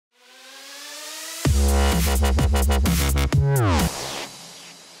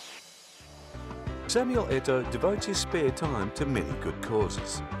Samuel Eto'o devotes his spare time to many good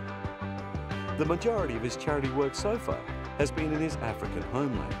causes. The majority of his charity work so far has been in his African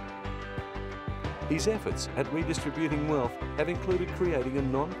homeland. His efforts at redistributing wealth have included creating a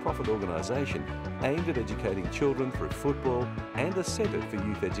non-profit organisation aimed at educating children through football and a centre for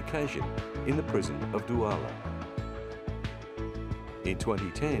youth education in the prison of Douala. In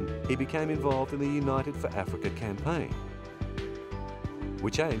 2010, he became involved in the United for Africa campaign,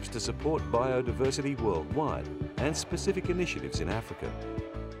 which aims to support biodiversity worldwide and specific initiatives in Africa.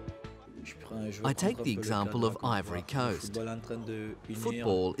 I take the example of Ivory Coast.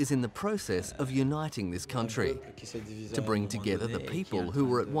 Football is in the process of uniting this country, to bring together the people who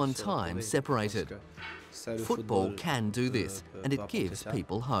were at one time separated. Football can do this, and it gives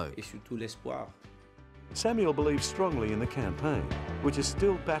people hope. Samuel believes strongly in the campaign, which is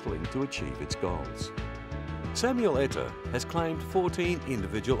still battling to achieve its goals. Samuel Eto'o has claimed 14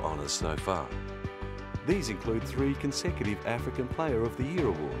 individual honours so far. These include 3 consecutive African Player of the Year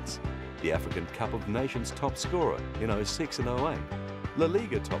awards, the African Cup of Nations top scorer in 06 and 08, La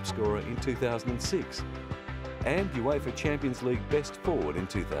Liga top scorer in 2006, and UEFA Champions League best forward in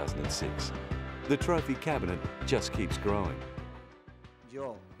 2006. The trophy cabinet just keeps growing.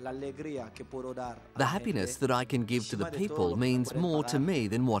 The happiness that I can give to the people means more to me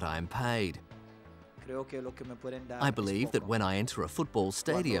than what I am paid. I believe that when I enter a football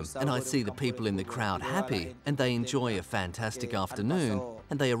stadium and I see the people in the crowd happy and they enjoy a fantastic afternoon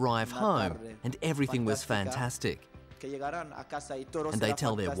and they arrive home and everything was fantastic, and they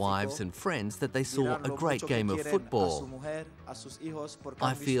tell their wives and friends that they saw a great game of football,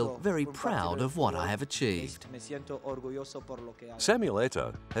 I feel very proud of what I have achieved. Samuel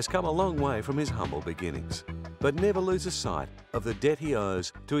Eto'o has come a long way from his humble beginnings, but never loses sight of the debt he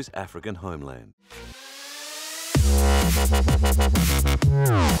owes to his African homeland.